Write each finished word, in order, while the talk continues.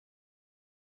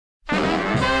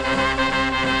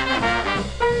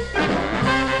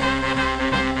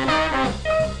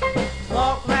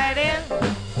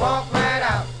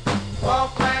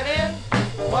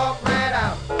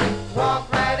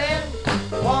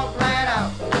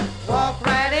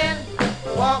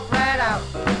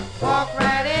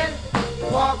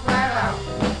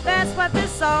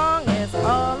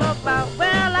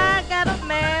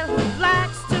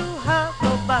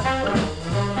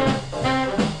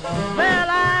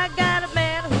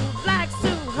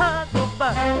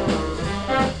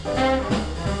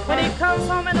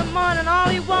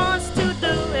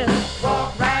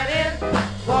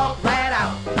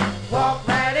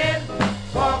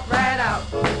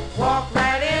walk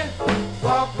right in,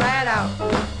 walk right out.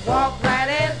 Walk right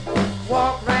in,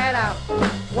 walk right out.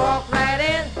 Walk right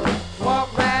in,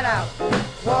 walk right out.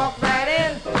 Walk right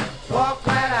in, walk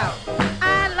right out.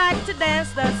 I like to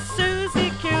dance the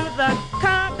Susie Q, the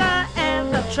conga,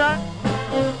 and the truck.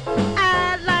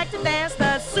 I like to dance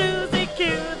the Susie Q,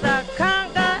 the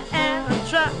conga, and the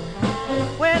truck.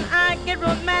 When I get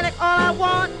romantic, all I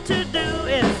want to do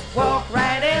is walk